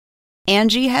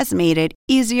Angie has made it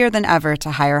easier than ever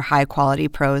to hire high-quality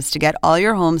pros to get all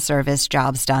your home service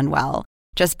jobs done well.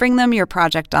 Just bring them your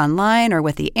project online or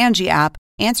with the Angie app,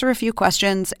 answer a few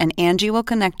questions, and Angie will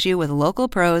connect you with local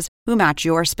pros who match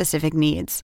your specific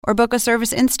needs. Or book a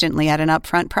service instantly at an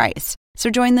upfront price. So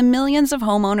join the millions of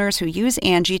homeowners who use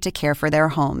Angie to care for their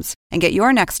homes and get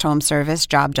your next home service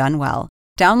job done well.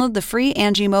 Download the free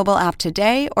Angie mobile app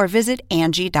today or visit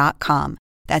Angie.com.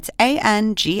 That's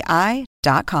ANGI.com.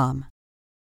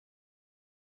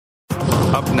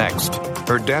 Up next,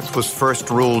 her death was first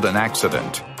ruled an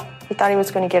accident. He thought he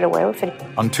was going to get away with it.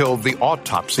 Until the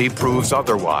autopsy proves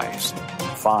otherwise.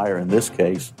 Fire, in this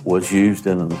case, was used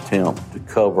in an attempt to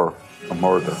cover a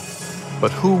murder.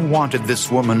 But who wanted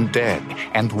this woman dead,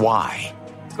 and why?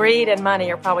 Greed and money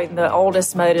are probably the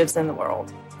oldest motives in the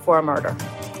world for a murder.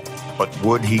 But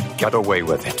would he get away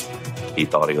with it? He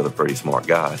thought he was a pretty smart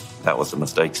guy. That was the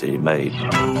mistakes he made.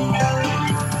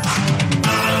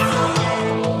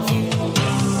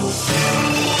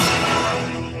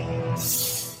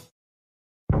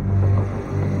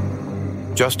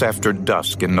 Just after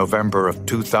dusk in November of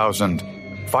 2000,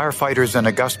 firefighters in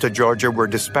Augusta, Georgia were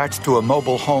dispatched to a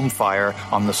mobile home fire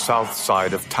on the south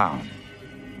side of town.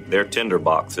 They're tinder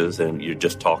boxes, and you're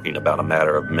just talking about a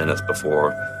matter of minutes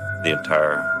before the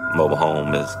entire mobile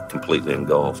home is completely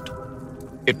engulfed.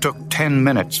 It took 10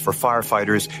 minutes for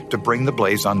firefighters to bring the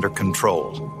blaze under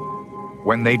control.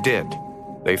 When they did,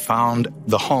 they found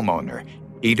the homeowner,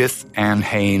 Edith Ann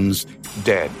Haynes,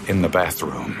 dead in the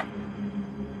bathroom.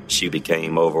 She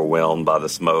became overwhelmed by the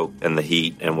smoke and the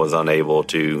heat and was unable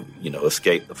to,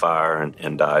 escape the fire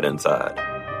and died inside.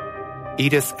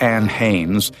 Edith Ann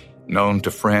Haynes, known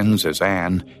to friends as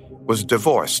Ann, was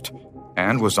divorced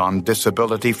and was on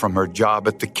disability from her job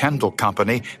at the Kendall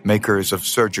Company, makers of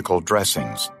surgical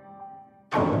dressings.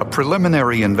 A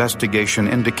preliminary investigation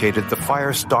indicated the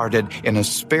fire started in a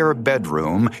spare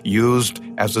bedroom used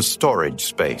as a storage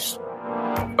space.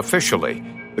 Officially,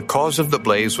 the cause of the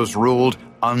blaze was ruled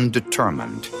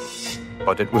undetermined,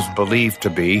 but it was believed to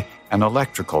be an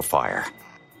electrical fire.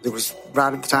 It was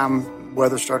right at the time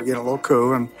weather started getting a little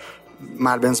cool and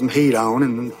might have been some heat on,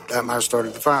 and that might have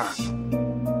started the fire.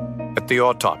 At the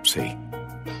autopsy,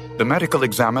 the medical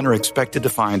examiner expected to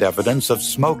find evidence of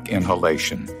smoke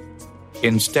inhalation.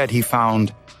 Instead, he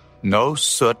found no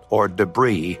soot or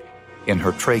debris in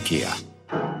her trachea,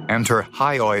 and her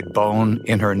hyoid bone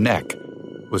in her neck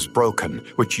was broken,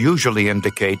 which usually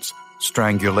indicates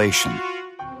strangulation.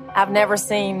 I've never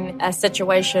seen a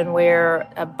situation where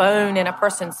a bone in a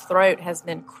person's throat has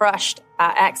been crushed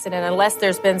by accident unless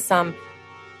there's been some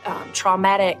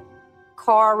traumatic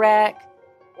car wreck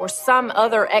or some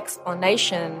other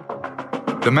explanation.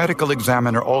 The medical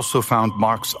examiner also found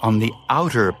marks on the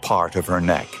outer part of her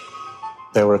neck.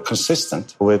 They were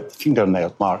consistent with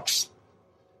fingernail marks.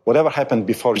 Whatever happened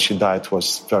before she died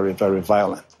was very, very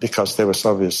violent because there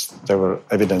were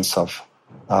evidence of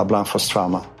blunt force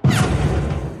trauma.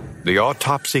 The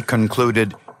autopsy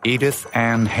concluded Edith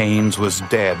Ann Haynes was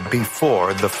dead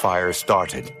before the fire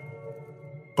started.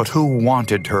 But who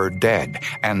wanted her dead,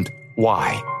 and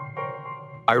why?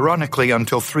 Ironically,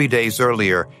 until 3 days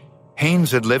earlier,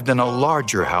 Haynes had lived in a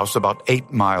larger house about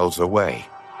 8 miles away.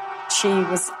 She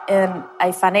was in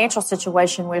a financial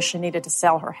situation where she needed to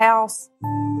sell her house.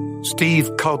 Steve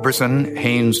Culberson,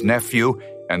 Haynes' nephew,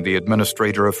 and the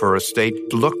administrator of her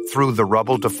estate looked through the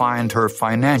rubble to find her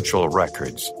financial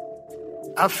records.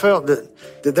 I felt that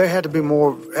there had to be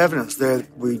more evidence there.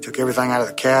 We took everything out of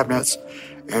the cabinets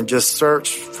and just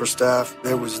searched for stuff.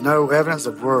 There was no evidence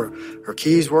of where her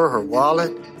keys were, her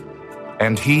wallet.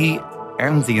 And he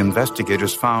and the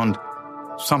investigators found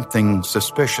something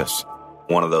suspicious.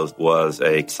 One of those was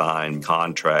a signed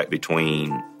contract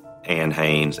between Ann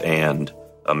Haynes and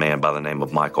a man by the name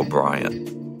of Michael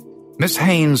Bryant. Miss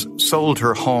Haynes sold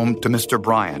her home to Mr.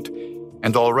 Bryant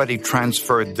and already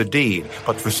transferred the deed,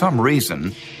 but for some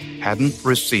reason hadn't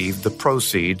received the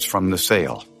proceeds from the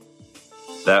sale.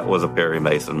 That was a Perry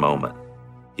Mason moment.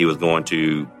 He was going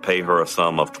to pay her a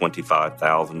sum of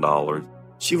 $25,000.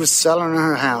 She was selling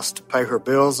her house to pay her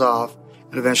bills off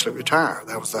and eventually retire.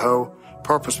 That was the whole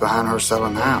purpose behind her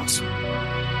selling the house.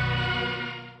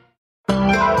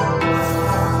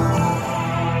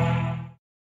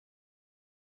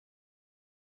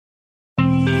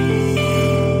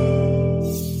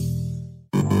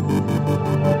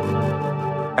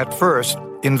 At first,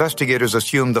 investigators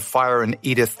assumed the fire in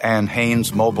Edith Ann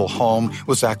Haynes' mobile home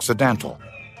was accidental,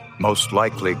 most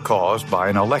likely caused by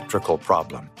an electrical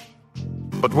problem.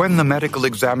 But when the medical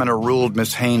examiner ruled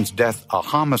Miss Haynes' death a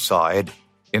homicide,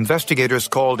 investigators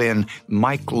called in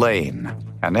Mike Lane,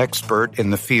 an expert in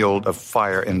the field of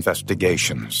fire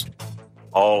investigations.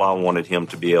 All I wanted him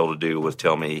to be able to do was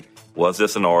tell me, was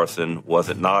this an arson? Was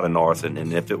it not an arson?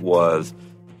 And if it was,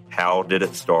 how did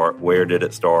it start? Where did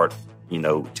it start?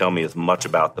 Tell me as much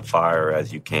about the fire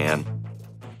as you can.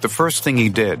 The first thing he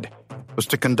did was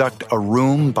to conduct a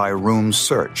room-by-room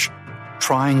search,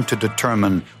 trying to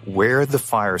determine where the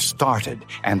fire started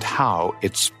and how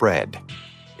it spread.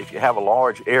 If you have a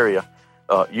large area,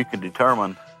 you can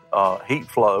determine heat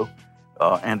flow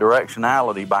and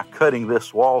directionality by cutting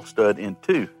this wall stud in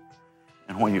two.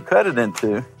 And when you cut it in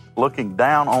two, looking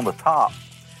down on the top,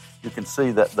 you can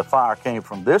see that the fire came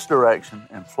from this direction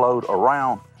and flowed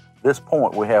around this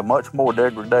point. We have much more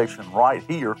degradation right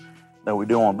here than we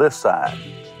do on this side.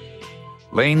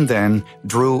 Lane then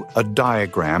drew a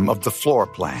diagram of the floor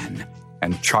plan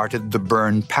and charted the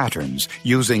burn patterns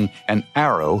using an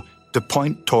arrow to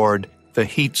point toward the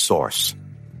heat source.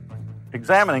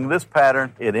 Examining this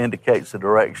pattern, it indicates the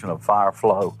direction of fire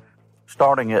flow.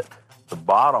 Starting at the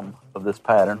bottom of this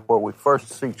pattern where we first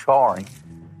see charring,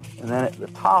 and then at the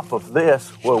top of this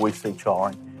where we see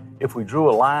charring, if we drew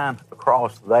a line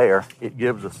across there, it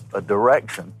gives us a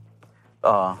direction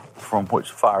from which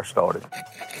the fire started.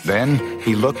 Then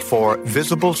he looked for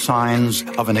visible signs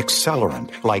of an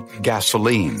accelerant like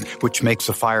gasoline, which makes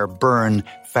a fire burn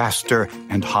faster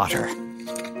and hotter.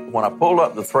 When I pulled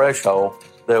up the threshold,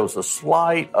 there was a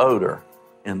slight odor,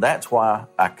 and that's why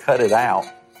I cut it out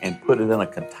and put it in a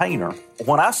container.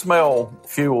 When I smell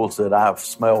fuels that I've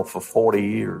smelled for 40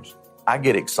 years, I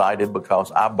get excited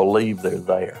because I believe they're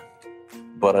there.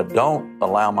 But I don't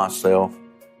allow myself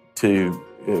to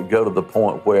go to the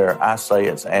point where I say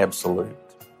it's absolute.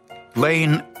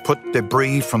 Lane put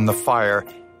debris from the fire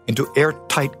into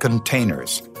airtight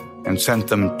containers and sent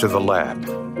them to the lab.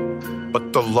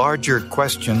 But the larger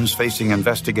questions facing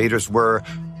investigators were,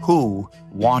 who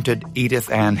wanted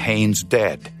Edith Ann Haynes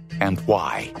dead and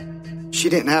why? She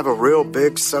didn't have a real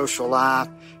big social life.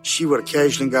 She would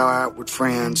occasionally go out with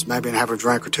friends, maybe and have a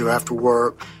drink or two after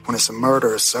work. When it's a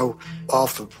murder, it's so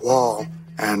off the wall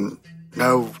and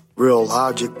no real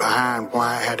logic behind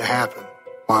why it had to happen.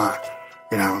 Why,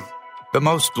 The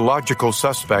most logical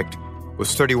suspect was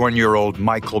 31-year-old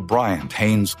Michael Bryant,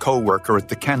 Haynes' co-worker at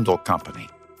the Kendall Company.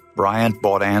 Bryant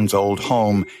bought Ann's old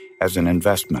home as an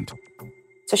investment.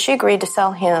 So she agreed to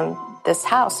sell him this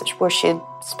house where she had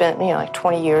spent, like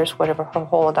 20 years, whatever, her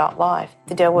whole adult life.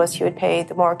 The deal was he would pay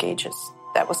the mortgages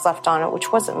that was left on it,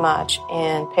 which wasn't much,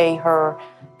 and pay her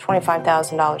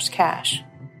 $25,000 cash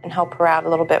and help her out a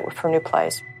little bit with her new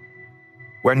place.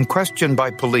 When questioned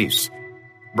by police,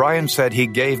 Bryant said he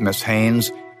gave Miss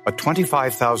Haynes a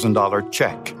 $25,000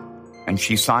 check, and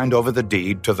she signed over the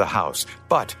deed to the house.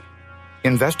 But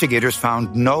investigators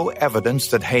found no evidence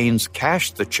that Haynes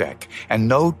cashed the check, and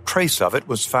no trace of it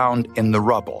was found in the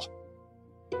rubble.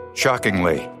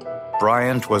 Shockingly,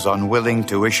 Bryant was unwilling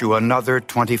to issue another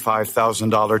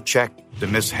 $25,000 check to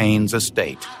Miss Haynes'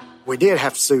 estate. We did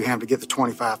have to sue him to get the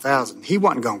 $25,000. He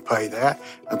wasn't going to pay that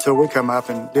until we come up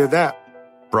and did that.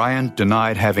 Bryant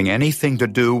denied having anything to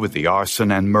do with the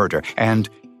arson and murder, and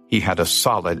he had a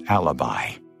solid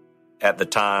alibi. At the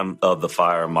time of the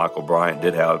fire, Michael Bryant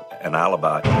did have an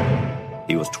alibi.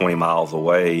 He was 20 miles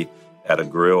away at a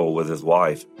grill with his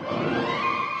wife.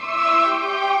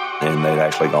 And they'd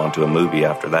actually gone to a movie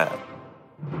after that.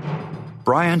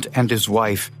 Bryant and his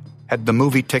wife had the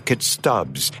movie ticket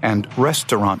stubs and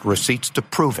restaurant receipts to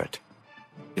prove it.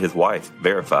 His wife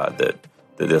verified that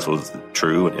this was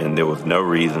true, and there was no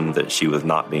reason that she was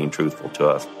not being truthful to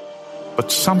us.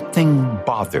 But something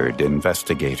bothered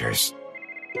investigators.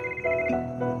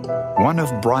 One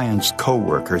of Bryant's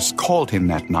co-workers called him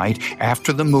that night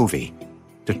after the movie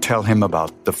to tell him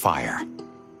about the fire.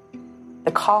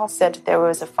 The call said there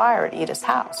was a fire at Edith's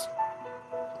house.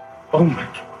 Oh my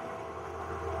God.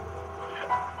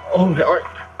 Oh my,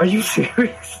 are you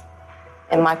serious?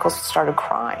 And Michael started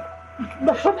crying.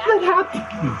 How did that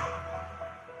happen?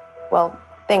 Well,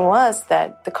 the thing was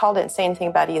that the call didn't say anything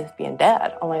about Edith being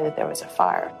dead, only that there was a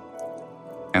fire.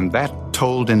 And that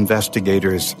told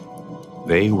investigators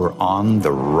they were on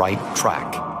the right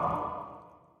track.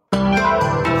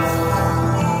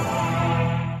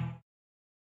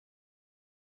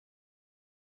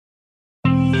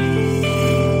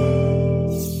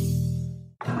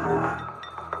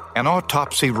 An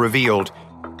autopsy revealed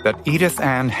that Edith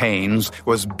Ann Haynes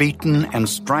was beaten and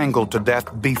strangled to death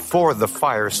before the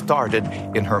fire started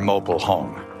in her mobile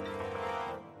home.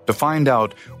 To find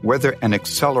out whether an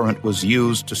accelerant was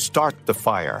used to start the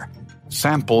fire,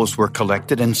 samples were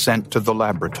collected and sent to the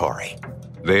laboratory.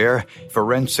 There,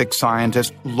 forensic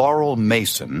scientist Laurel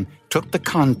Mason took the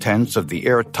contents of the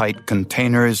airtight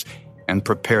containers and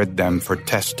prepared them for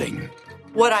testing.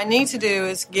 What I need to do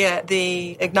is get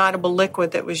the ignitable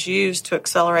liquid that was used to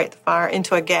accelerate the fire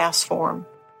into a gas form.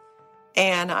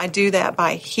 And I do that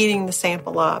by heating the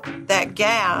sample up. That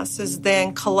gas is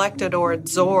then collected or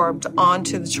absorbed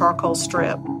onto the charcoal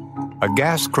strip. A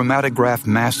gas chromatograph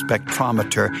mass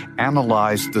spectrometer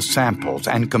analyzed the samples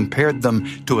and compared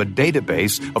them to a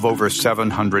database of over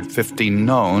 750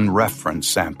 known reference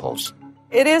samples.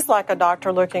 It is like a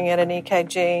doctor looking at an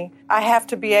EKG. I have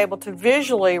to be able to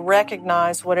visually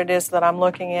recognize what it is that I'm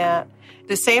looking at.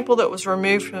 The sample that was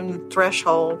removed from the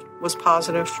threshold was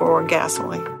positive for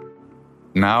gasoline.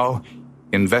 Now,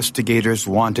 investigators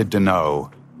wanted to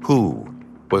know who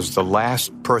was the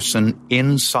last person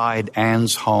inside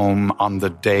Ann's home on the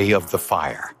day of the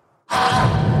fire.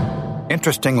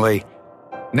 Interestingly,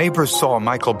 neighbors saw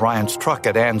Michael Bryant's truck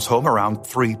at Ann's home around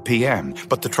 3 p.m.,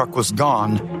 but the truck was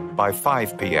gone by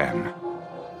 5 p.m.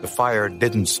 The fire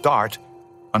didn't start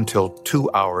until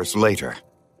 2 hours later.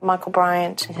 Michael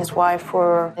Bryant and his wife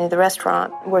were in the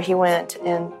restaurant where he went,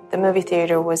 and the movie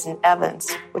theater was in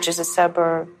Evans, which is a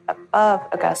suburb above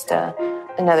Augusta,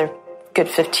 another good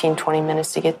 15, 20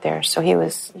 minutes to get there. So he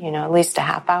was, at least a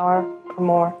half hour or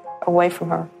more away from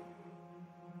her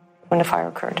when the fire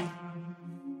occurred.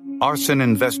 Arson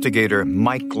investigator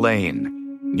Mike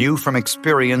Lane knew from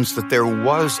experience that there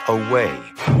was a way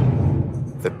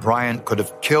that Bryant could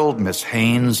have killed Miss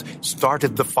Haynes,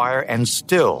 started the fire, and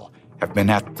still have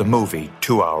been at the movie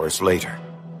 2 hours later.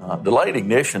 Delayed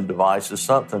ignition device is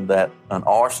something that an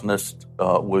arsonist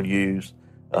will use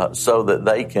so that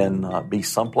they can be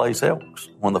someplace else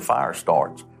when the fire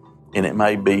starts. And it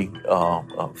may be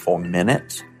for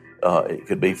minutes. It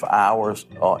could be for hours.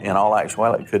 In all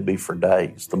actuality, it could be for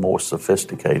days, the more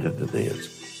sophisticated it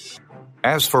is.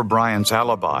 As for Bryant's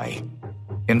alibi,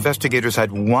 investigators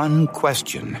had one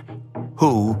question: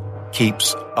 who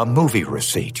keeps a movie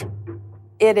receipt?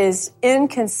 It is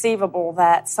inconceivable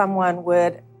that someone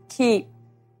would keep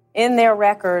in their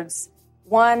records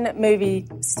one movie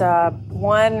stub,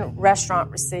 one restaurant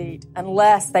receipt,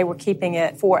 unless they were keeping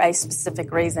it for a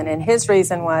specific reason. And his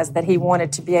reason was that he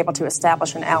wanted to be able to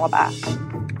establish an alibi.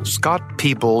 Scott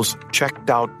Peebles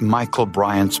checked out Michael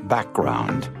Bryant's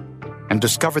background and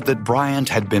discovered that Bryant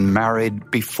had been married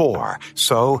before,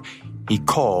 so he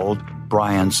called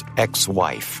Bryant's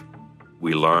ex-wife.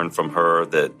 We learned from her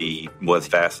that he was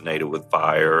fascinated with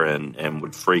fire and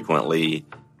would frequently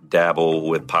dabble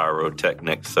with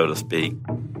pyrotechnics, so to speak.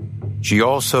 She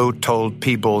also told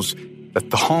Peebles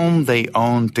that the home they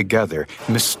owned together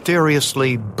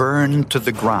mysteriously burned to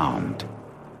the ground.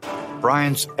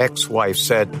 Bryant's ex-wife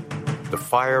said the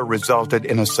fire resulted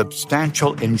in a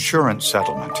substantial insurance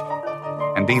settlement,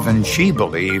 and even she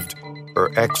believed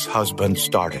her ex-husband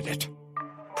started it.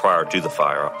 Prior to the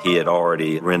fire, he had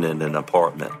already rented an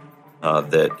apartment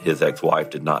that his ex-wife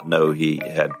did not know he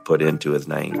had put into his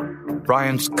name.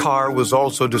 Bryant's car was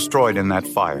also destroyed in that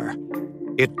fire.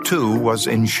 It, too, was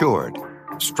insured.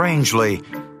 Strangely,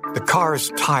 the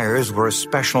car's tires were a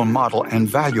special model and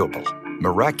valuable.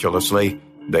 Miraculously,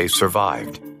 they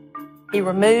survived. He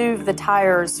removed the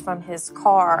tires from his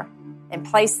car and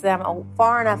placed them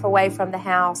far enough away from the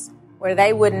house where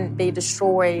they wouldn't be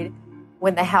destroyed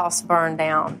when the house burned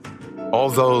down.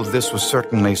 Although this was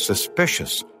certainly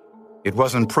suspicious, it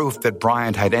wasn't proof that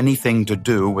Bryant had anything to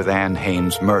do with Ann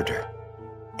Haynes' murder.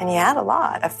 And he had a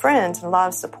lot of friends and a lot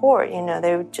of support.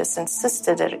 They just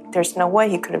insisted that there's no way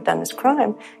he could have done this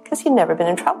crime because he'd never been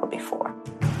in trouble before.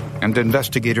 And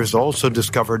investigators also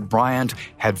discovered Bryant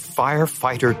had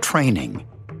firefighter training.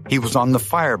 He was on the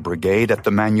fire brigade at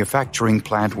the manufacturing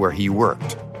plant where he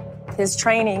worked. His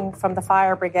training from the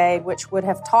fire brigade, which would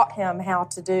have taught him how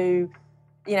to do,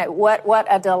 what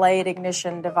a delayed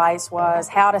ignition device was,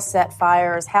 how to set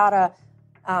fires, how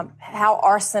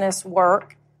arsonists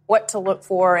work, what to look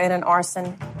for in an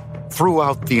arson.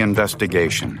 Throughout the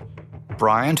investigation,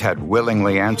 Bryant had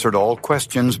willingly answered all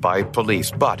questions by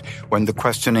police, but when the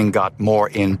questioning got more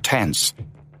intense,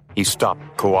 he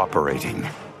stopped cooperating.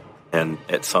 And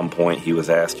at some point, he was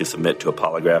asked to submit to a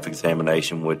polygraph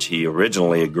examination, which he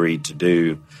originally agreed to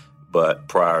do, but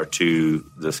prior to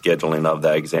the scheduling of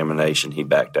that examination, he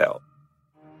backed out.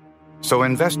 So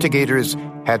investigators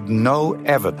had no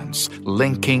evidence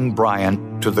linking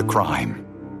Bryant to the crime.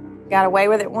 Got away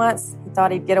with it once, he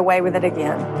thought he'd get away with it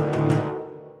again.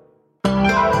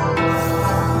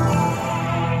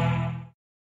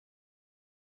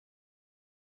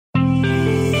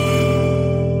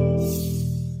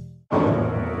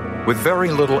 With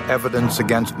very little evidence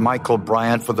against Michael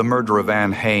Bryant for the murder of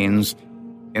Ann Haynes,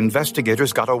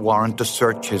 investigators got a warrant to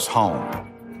search his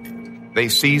home. They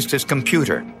seized his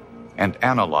computer and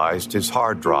analyzed his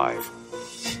hard drive.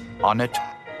 On it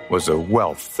was a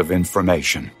wealth of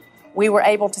information. We were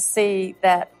able to see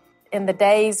that in the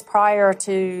days prior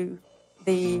to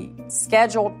the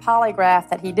scheduled polygraph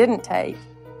that he didn't take,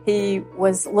 he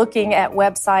was looking at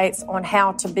websites on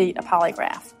how to beat a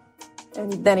polygraph.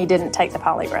 And then he didn't take the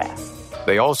polygraph.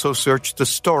 They also searched the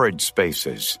storage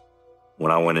spaces.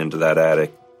 When I went into that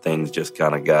attic, things just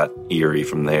kind of got eerie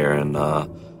from there.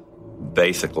 And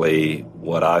basically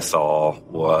what I saw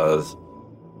was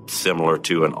similar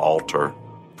to an altar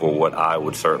for what I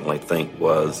would certainly think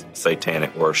was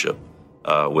satanic worship,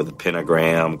 with a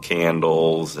pentagram,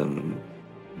 candles, and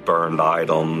burned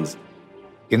items.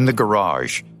 In the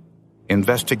garage,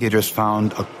 investigators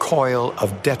found a coil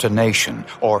of detonation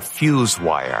or fuse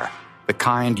wire, the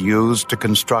kind used to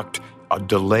construct a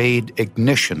delayed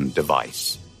ignition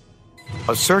device.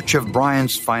 A search of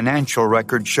Bryant's financial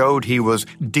record showed he was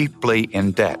deeply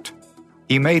in debt.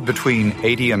 He made between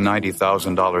 $80,000 and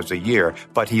 $90,000 a year,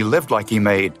 but he lived like he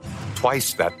made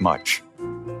twice that much.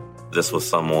 This was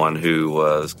someone who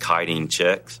was kiting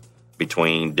checks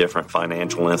between different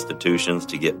financial institutions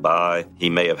to get by. He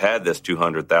may have had this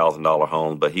 $200,000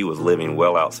 home, but he was living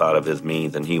well outside of his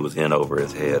means, and he was in over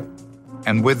his head.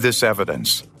 And with this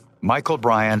evidence, Michael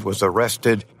Bryant was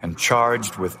arrested and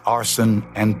charged with arson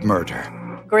and murder.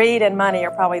 Greed and money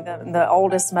are probably the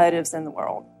oldest motives in the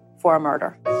world for a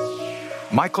murder.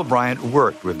 Michael Bryant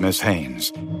worked with Miss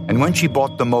Haynes, and when she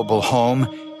bought the mobile home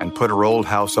and put her old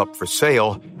house up for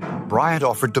sale, Bryant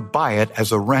offered to buy it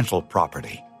as a rental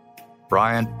property.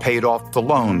 Bryant paid off the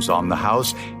loans on the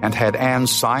house and had Ann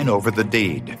sign over the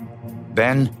deed.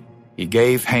 Then he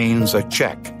gave Haynes a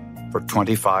check for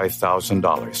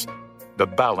 $25,000, the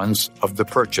balance of the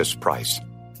purchase price.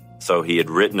 So he had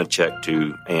written a check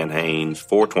to Ann Haynes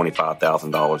for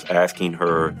 $25,000, asking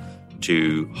her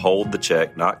to hold the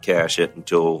check, not cash it,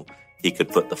 until he could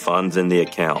put the funds in the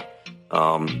account.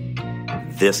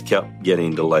 This kept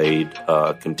getting delayed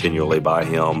continually by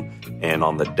him. And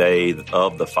on the day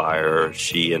of the fire,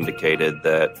 she indicated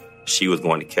that she was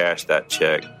going to cash that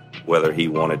check whether he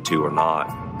wanted to or not.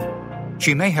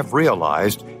 She may have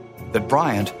realized that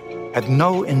Bryant had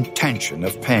no intention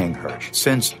of paying her,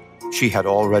 since she had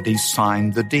already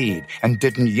signed the deed and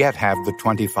didn't yet have the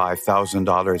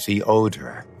 $25,000 he owed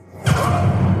her.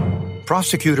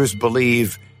 Prosecutors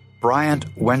believe Bryant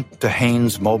went to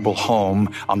Haynes' mobile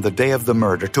home on the day of the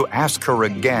murder to ask her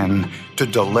again to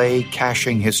delay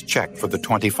cashing his check for the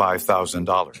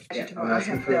 $25,000. I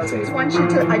just want you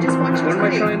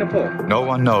to. No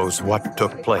one knows what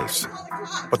took place,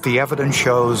 but the evidence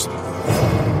shows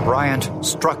Bryant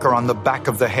struck her on the back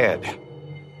of the head,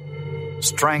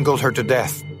 strangled her to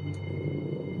death,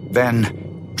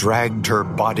 then dragged her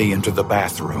body into the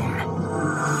bathroom.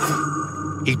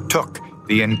 He took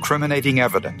the incriminating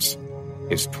evidence,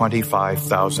 his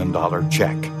 $25,000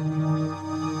 check.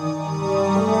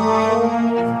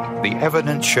 The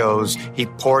evidence shows he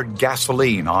poured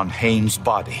gasoline on Haynes'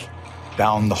 body,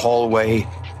 down the hallway,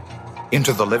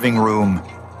 into the living room,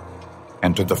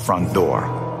 and to the front door.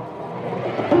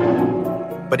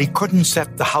 But he couldn't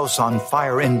set the house on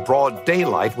fire in broad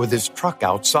daylight with his truck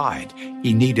outside.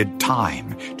 He needed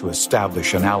time to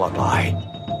establish an alibi.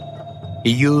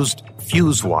 He used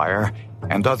fuse wire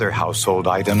and other household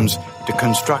items to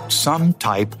construct some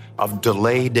type of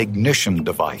delayed ignition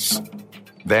device.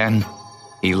 Then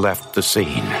he left the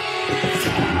scene.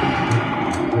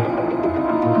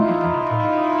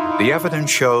 The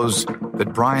evidence shows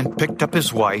that Bryant picked up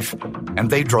his wife and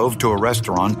they drove to a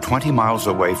restaurant 20 miles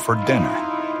away for dinner.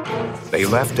 They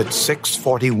left at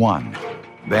 6:41,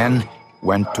 then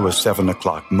went to a 7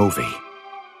 o'clock movie.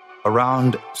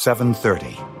 Around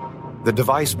 7:30, the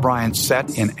device Bryant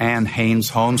set in Ann Haynes'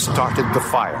 home started the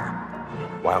fire,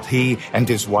 while he and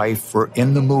his wife were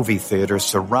in the movie theater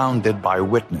surrounded by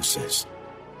witnesses.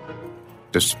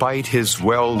 Despite his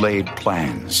well-laid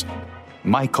plans,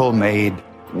 Michael made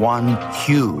one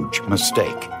huge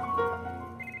mistake.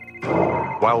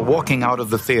 While walking out of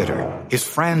the theater, his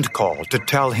friend called to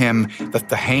tell him that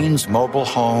the Haynes mobile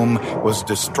home was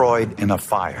destroyed in a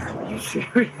fire. Are you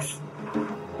serious?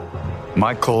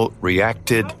 Michael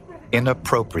reacted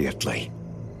inappropriately,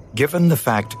 given the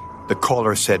fact the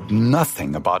caller said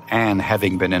nothing about Ann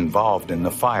having been involved in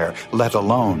the fire, let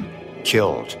alone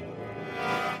killed.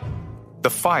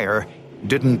 The fire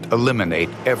didn't eliminate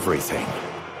everything.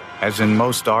 As in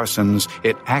most arsons,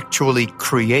 it actually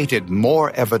created more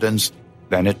evidence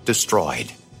than it destroyed.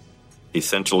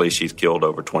 Essentially, she's killed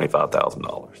over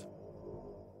 $25,000.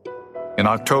 In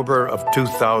October of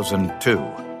 2002,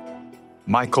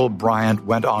 Michael Bryant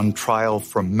went on trial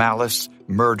for malice,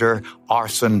 murder,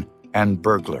 arson, and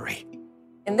burglary.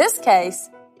 In this case,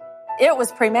 it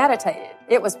was premeditated.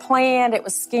 It was planned, it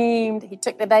was schemed. He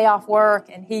took the day off work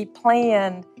and he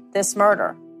planned this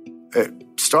murder. It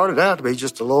started out to be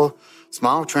just a little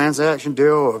small transaction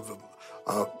deal of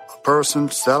a person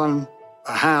selling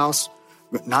a house,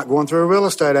 but not going through a real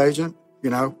estate agent,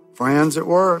 friends at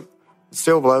work. It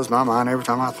still blows my mind every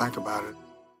time I think about it.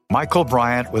 Michael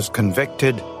Bryant was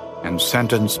convicted and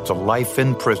sentenced to life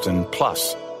in prison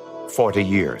plus 40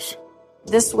 years.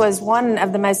 This was one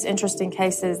of the most interesting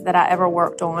cases that I ever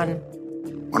worked on.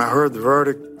 When I heard the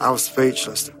verdict, I was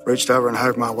speechless. Reached over and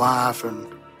hugged my wife and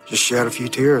just shed a few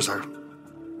tears. There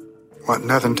wasn't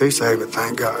nothing to say, but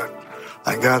thank God.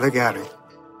 Thank God they got him.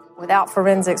 Without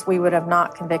forensics, we would have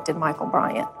not convicted Michael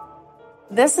Bryant.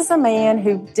 This is a man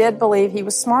who did believe he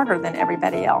was smarter than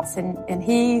everybody else, and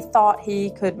he thought he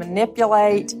could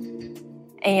manipulate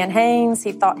Ann Haynes.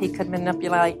 He thought he could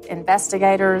manipulate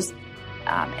investigators,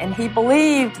 and he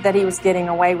believed that he was getting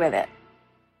away with it.